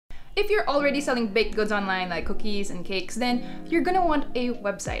If you're already selling baked goods online like cookies and cakes, then you're gonna want a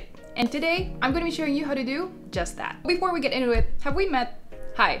website. And today, I'm gonna be showing you how to do just that. Before we get into it, have we met?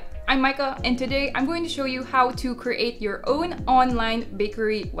 Hi, I'm Micah, and today I'm going to show you how to create your own online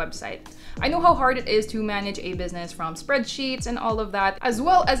bakery website. I know how hard it is to manage a business from spreadsheets and all of that, as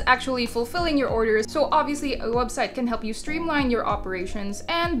well as actually fulfilling your orders. So obviously a website can help you streamline your operations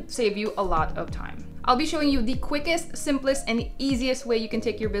and save you a lot of time. I'll be showing you the quickest, simplest, and easiest way you can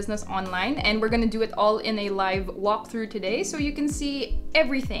take your business online, and we're gonna do it all in a live walkthrough today so you can see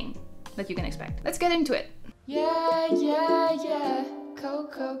everything that you can expect. Let's get into it. Yeah.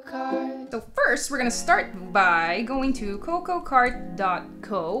 Coco Cart. So first, we're gonna start by going to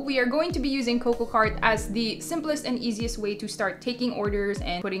cococart.co. We are going to be using Coco Cart as the simplest and easiest way to start taking orders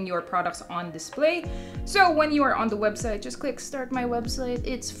and putting your products on display. So when you are on the website, just click Start My Website.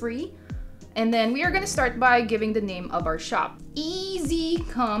 It's free. And then we are gonna start by giving the name of our shop. Easy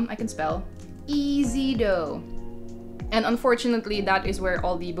Come, I can spell, Easy Dough. And unfortunately, that is where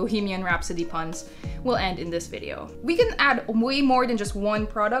all the Bohemian Rhapsody puns will end in this video. We can add way more than just one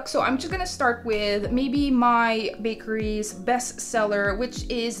product, so I'm just gonna start with maybe my bakery's best seller, which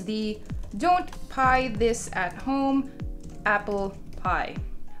is the Don't Pie This at Home apple pie.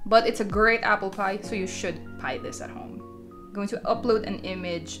 But it's a great apple pie, so you should pie this at home. I'm going to upload an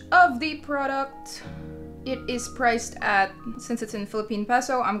image of the product. It is priced at, since it's in Philippine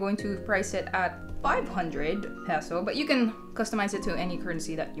peso, I'm going to price it at 500 peso, but you can customize it to any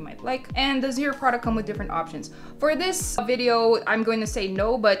currency that you might like. And does your product come with different options? For this video, I'm going to say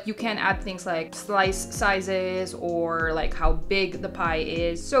no, but you can add things like slice sizes or like how big the pie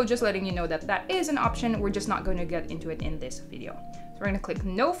is. So just letting you know that that is an option. We're just not going to get into it in this video. So we're going to click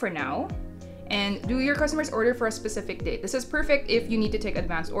no for now. And do your customers order for a specific date? This is perfect if you need to take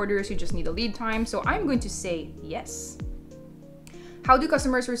advanced orders, you just need a lead time. So I'm going to say yes. How do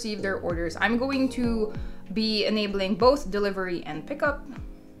customers receive their orders? I'm going to be enabling both delivery and pickup.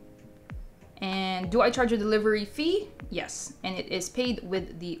 And do I charge a delivery fee? Yes, and it is paid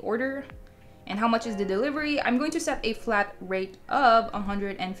with the order. And how much is the delivery? I'm going to set a flat rate of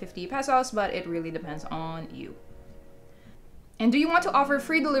 150 pesos, but it really depends on you. And do you want to offer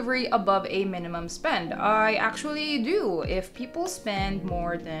free delivery above a minimum spend? I actually do. If people spend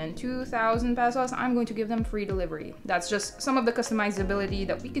more than 2,000 pesos, I'm going to give them free delivery. That's just some of the customizability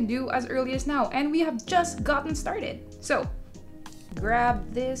that we can do as early as now, and we have just gotten started. So,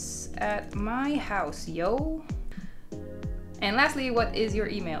 grab this at my house, yo. And lastly, what is your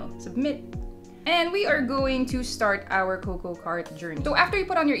email? Submit. And we are going to start our Coco Cart journey. So after you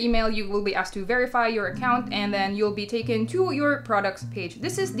put on your email, you will be asked to verify your account, and then you'll be taken to your products page.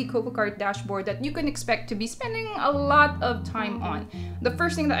 This is the Coco Cart dashboard that you can expect to be spending a lot of time on. The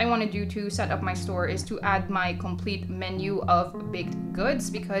first thing that I want to do to set up my store is to add my complete menu of baked goods,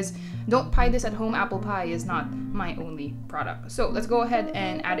 because Don't Pie This at Home apple pie is not my only product. So let's go ahead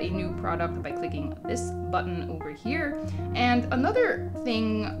and add a new product by clicking this button over here. And another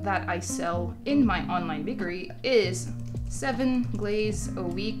thing that I sell in my online bakery is 7 glaze a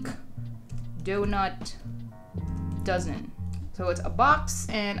week donut dozen. So it's a box,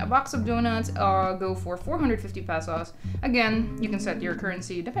 and a box of donuts go for 450 pesos. Again, you can set your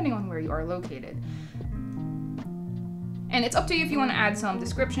currency depending on where you are located. And it's up to you if you want to add some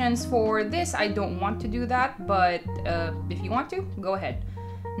descriptions. For this, I don't want to do that, but if you want to, go ahead.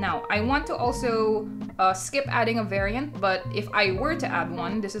 Now, I want to also skip adding a variant, but if I were to add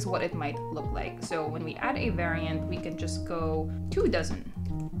one, this is what it might look like. So when we add a variant, we can just go 2 dozen.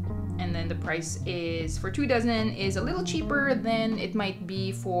 And then the price is for 2 dozen is a little cheaper than it might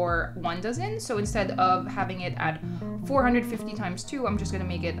be for 1 dozen. So instead of having it at 450 times 2, I'm just gonna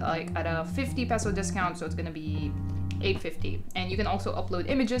make it like at a 50 peso discount. So it's gonna be 850. And you can also upload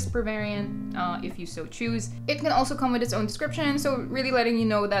images per variant if you so choose. It can also come with its own description, so really letting you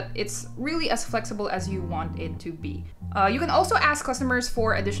know that it's really as flexible as you want it to be. You can also ask customers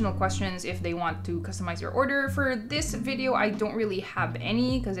for additional questions if they want to customize your order. For this video, I don't really have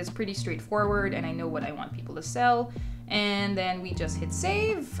any because it's pretty straightforward and I know what I want people to sell. And then we just hit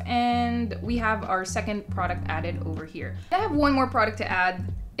save, and we have our second product added over here. I have one more product to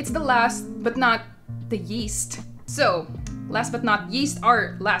add. It's the last but not the yeast. So, last but not yeast,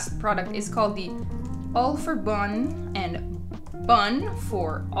 our last product is called the All for Bun and Bun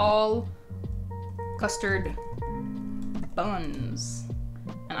for All Custard Buns.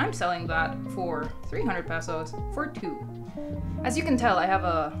 And I'm selling that for 300 pesos for 2. As you can tell, I have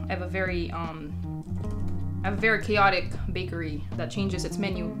a very chaotic bakery that changes its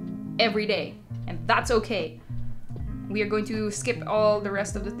menu every day, and that's okay. We are going to skip all the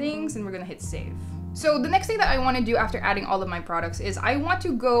rest of the things, and we're gonna hit save. So the next thing that I want to do after adding all of my products is I want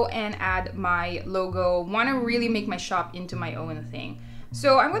to go and add my logo, want to really make my shop into my own thing.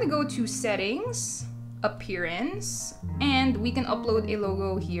 So I'm going to go to settings, appearance, and we can upload a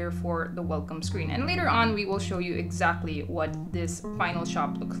logo here for the welcome screen. And later on, we will show you exactly what this final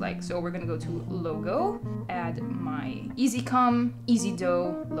shop looks like. So we're going to go to logo, add my easy come, easy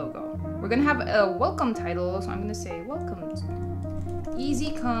dough logo. We're going to have a welcome title. So I'm going to say welcome,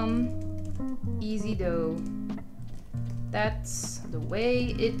 easy come, easy dough. That's the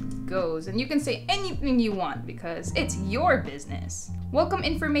way it goes. And you can say anything you want because it's your business. Welcome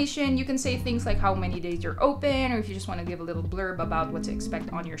information, you can say things like how many days you're open, or if you just want to give a little blurb about what to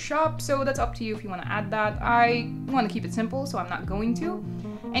expect on your shop. So that's up to you if you want to add that. I want to keep it simple, so I'm not going to.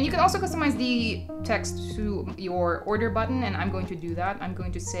 And you can also customize the text to your order button, and I'm going to do that. I'm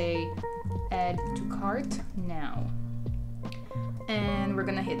going to say add to cart now. And we're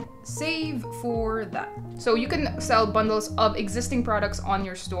gonna hit save for that. So you can sell bundles of existing products on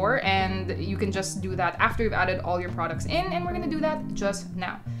your store, and you can just do that after you've added all your products in, and we're gonna do that just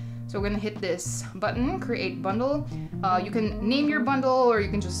now. So we're gonna hit this button, create bundle. You can name your bundle or you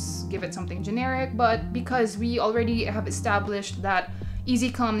can just give it something generic, but because we already have established that Easy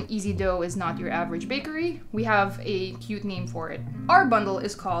Come, Easy Dough is not your average bakery, we have a cute name for it. Our bundle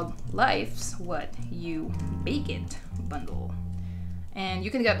is called Life's What You Bake It bundle. And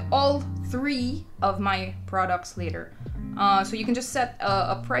you can get all 3 of my products later. So you can just set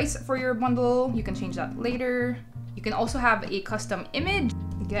a price for your bundle. You can change that later. You can also have a custom image.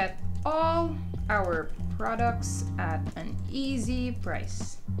 Get all our products at an easy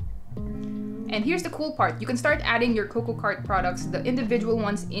price. And here's the cool part. You can start adding your CocoCart products, the individual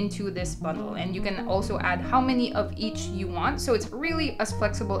ones, into this bundle. And you can also add how many of each you want. So it's really as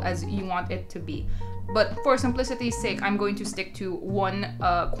flexible as you want it to be. But for simplicity's sake, I'm going to stick to 1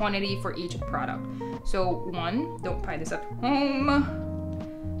 quantity for each product. So 1, don't buy this at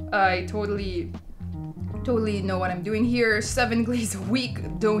home. I totally know what I'm doing here. 7 glaze a week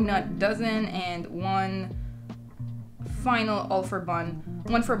donut dozen, and 1 final all for bun.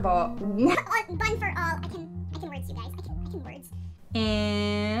 1 for bun. Bun for all. I can words, you guys. I can words.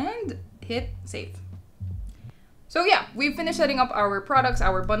 And hit save. So yeah, we've finished setting up our products,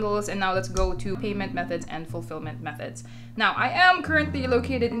 our bundles, and now let's go to payment methods and fulfillment methods. Now, I am currently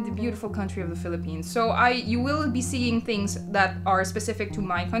located in the beautiful country of the Philippines, so you will be seeing things that are specific to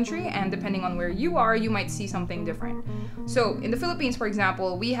my country, and depending on where you are, you might see something different. So in the Philippines, for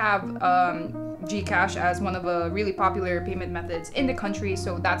example, we have GCash as one of the really popular payment methods in the country,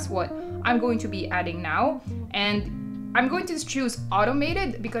 so that's what I'm going to be adding now. And I'm going to choose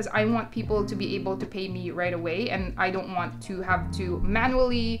automated because I want people to be able to pay me right away, and I don't want to have to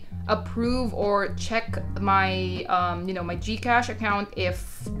manually approve or check my my GCash account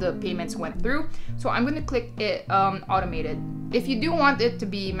if the payments went through. So I'm going to click it automated. If you do want it to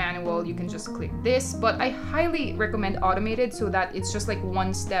be manual, you can just click this, but I highly recommend automated so that it's just like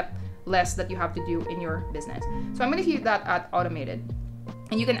 1 step less that you have to do in your business. So I'm going to keep that at automated,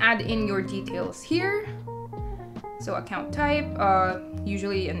 and you can add in your details here. So account type,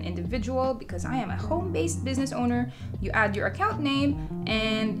 usually an individual because I am a home-based business owner. You add your account name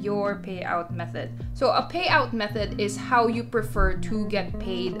and your payout method. So a payout method is how you prefer to get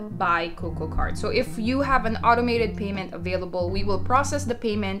paid by CocoCart. So if you have an automated payment available, we will process the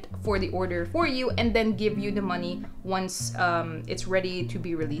payment for the order for you and then give you the money once it's ready to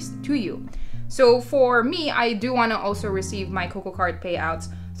be released to you. So for me, I do want to also receive my CocoCart payouts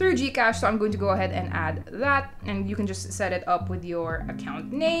through GCash, so I'm going to go ahead and add that, and you can just set it up with your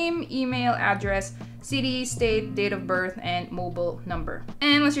account name, email address, city, state, date of birth, and mobile number.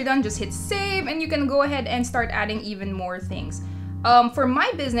 And once you're done, just hit save, and you can go ahead and start adding even more things. For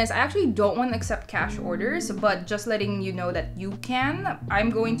my business, I actually don't want to accept cash orders, but just letting you know that you can. I'm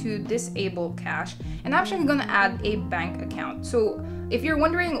going to disable cash, and I'm actually going to add a bank account. So if you're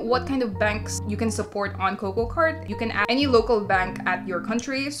wondering what kind of banks you can support on CocoCart, you can add any local bank at your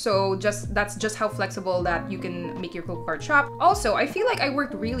country. So that's just how flexible that you can make your CocoCart shop. Also, I feel like I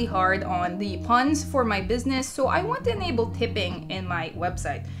worked really hard on the puns for my business, so I want to enable tipping in my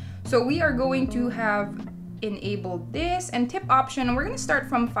website. So we are going to have enabled this, and tip option, we're going to start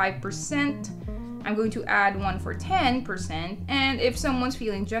from 5%. I'm going to add one for 10%, and if someone's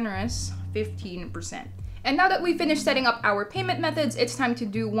feeling generous, 15%. And now that we finished setting up our payment methods, it's time to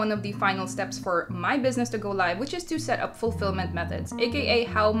do one of the final steps for my business to go live, which is to set up fulfillment methods, aka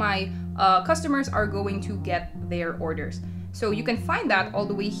how my customers are going to get their orders. So you can find that all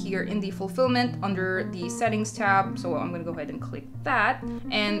the way here in the fulfillment under the settings tab. So I'm going to go ahead and click that.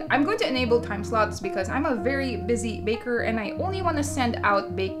 And I'm going to enable time slots because I'm a very busy baker and I only want to send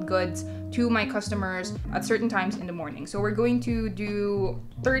out baked goods to my customers at certain times in the morning. So we're going to do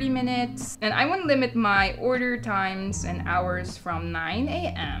 30 minutes, and I want to limit my order times and hours from 9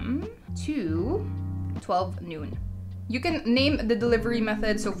 a.m. to 12 noon. You can name the delivery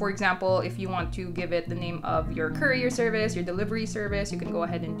method. So for example, if you want to give it the name of your courier service, your delivery service, you can go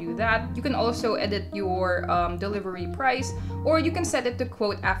ahead and do that. You can also edit your delivery price, or you can set it to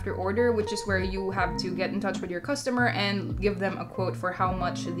quote after order, which is where you have to get in touch with your customer and give them a quote for how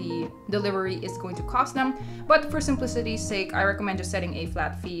much the delivery is going to cost them. But for simplicity's sake, I recommend just setting a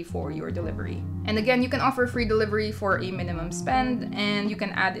flat fee for your delivery. And again, you can offer free delivery for a minimum spend, and you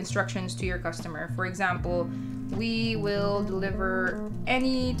can add instructions to your customer. For example, we will deliver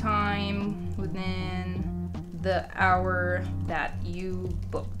anytime within the hour that you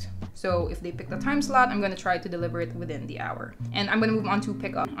booked. So if they pick the time slot, I'm going to try to deliver it within the hour. And I'm going to move on to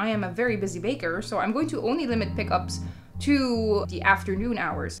pickup. I am a very busy baker, so I'm going to only limit pickups to the afternoon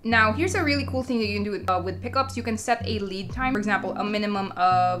hours. Now, here's a really cool thing that you can do with pickups. You can set a lead time, for example, a minimum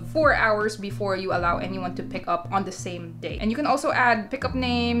of 4 hours before you allow anyone to pick up on the same day. And you can also add pickup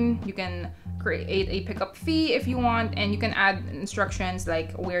name, you can create a pickup fee if you want, and you can add instructions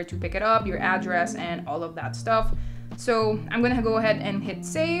like where to pick it up, your address, and all of that stuff. So I'm gonna go ahead and hit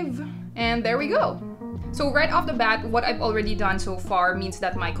save, and there we go. So right off the bat, what I've already done so far means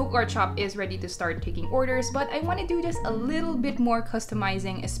that my Coke Art shop is ready to start taking orders, but I want to do just a little bit more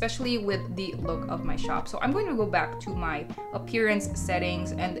customizing, especially with the look of my shop. So I'm going to go back to my appearance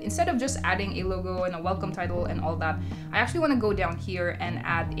settings, and instead of just adding a logo and a welcome title and all that, I actually want to go down here and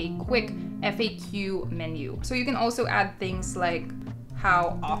add a quick FAQ menu. So you can also add things like,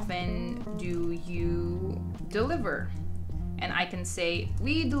 how often do you deliver? And I can say,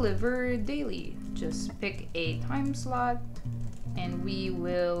 we deliver daily. Just pick a time slot and we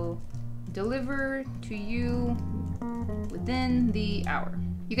will deliver to you within the hour.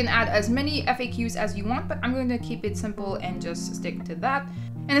 You can add as many FAQs as you want, but I'm going to keep it simple and just stick to that.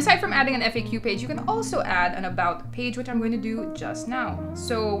 And aside from adding an FAQ page, you can also add an about page, which I'm going to do just now.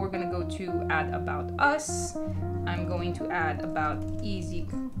 So we're going to go to add about us. I'm going to add about easy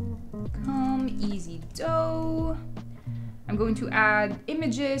come, easy dough. I'm going to add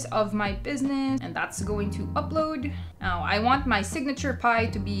images of my business, and that's going to upload. Now, I want my signature pie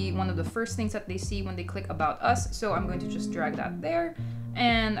to be one of the first things that they see when they click about us, so I'm going to just drag that there,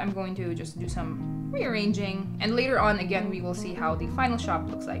 and I'm going to just do some rearranging, and later on, again, we will see how the final shop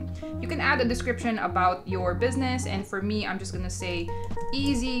looks like. You can add a description about your business, and for me, I'm just gonna say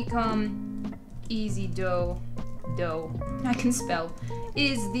easy come, easy dough, I can spell,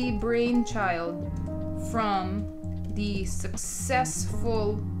 is the brainchild from the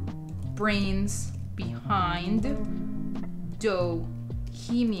successful brains behind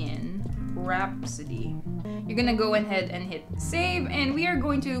Bohemian Rhapsody. You're gonna go ahead and hit save, and we are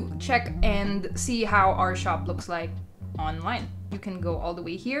going to check and see how our shop looks like online. You can go all the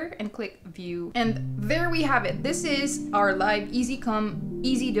way here and click view, and there we have it. This is our live easy come,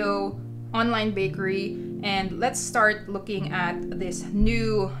 easy dough online bakery. And let's start looking at this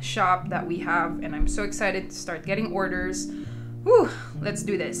new shop that we have, and I'm so excited to start getting orders. Whew, let's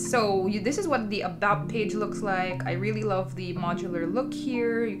do this. So this is what the about page looks like. I really love the modular look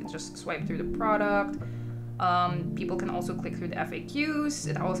here. You can just swipe through the product. People can also click through the FAQs.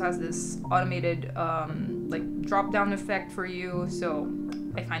 It also has this automated like drop down effect for you. So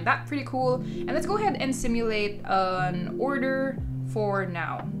I find that pretty cool. And let's go ahead and simulate an order for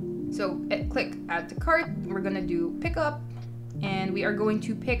now. So click add to cart, we're gonna do pickup, and we are going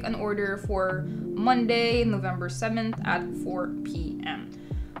to pick an order for Monday, November 7th at 4 p.m.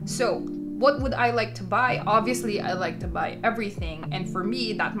 So what would I like to buy? Obviously, I like to buy everything, and for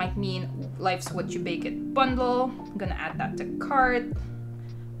me, that might mean Life's What You Bake It bundle. I'm gonna add that to cart,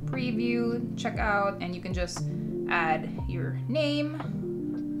 preview, checkout, and you can just add your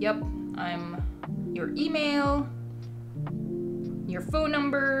name. Yep, I'm your email, your phone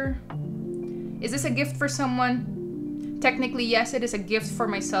number. Is this a gift for someone? Technically, yes, it is a gift for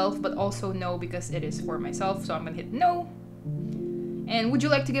myself, but also no, because it is for myself. So I'm gonna hit no. And would you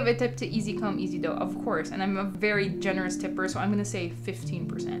like to give a tip to Easy Come, Easy Dough? Of course, and I'm a very generous tipper, so I'm gonna say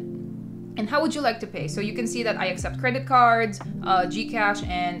 15%. And how would you like to pay? So you can see that I accept credit cards, Gcash,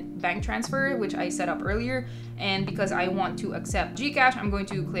 and bank transfer, which I set up earlier. And because I want to accept Gcash, I'm going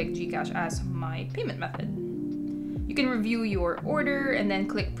to click Gcash as my payment method. You can review your order and then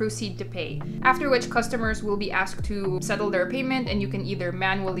click proceed to pay, after which customers will be asked to settle their payment, and you can either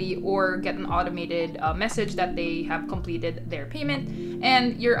manually or get an automated message that they have completed their payment,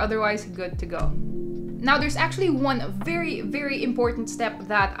 and you're otherwise good to go. Now, there's actually one very, very important step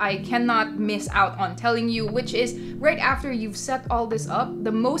that I cannot miss out on telling you, which is right after you've set all this up,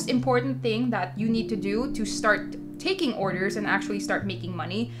 the most important thing that you need to do to start taking orders and actually start making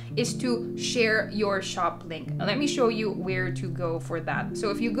money is to share your shop link. Now, let me show you where to go for that.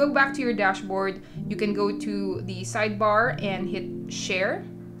 So if you go back to your dashboard, you can go to the sidebar and hit share,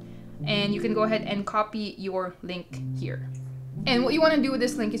 and you can go ahead and copy your link here. And what you want to do with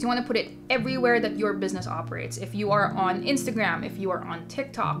this link is you want to put it everywhere that your business operates. If you are on Instagram, if you are on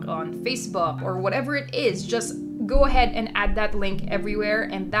TikTok, on Facebook, or whatever it is, just go ahead and add that link everywhere,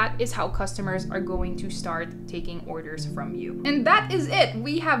 and that is how customers are going to start taking orders from you. And that is it.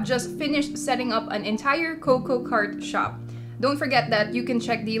 We have just finished setting up an entire Coco Cart shop. Don't forget that you can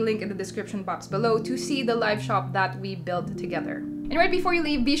check the link in the description box below to see the live shop that we built together. And right before you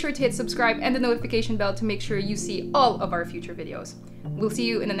leave, be sure to hit subscribe and the notification bell to make sure you see all of our future videos. We'll see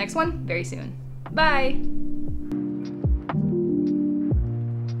you in the next one very soon. Bye!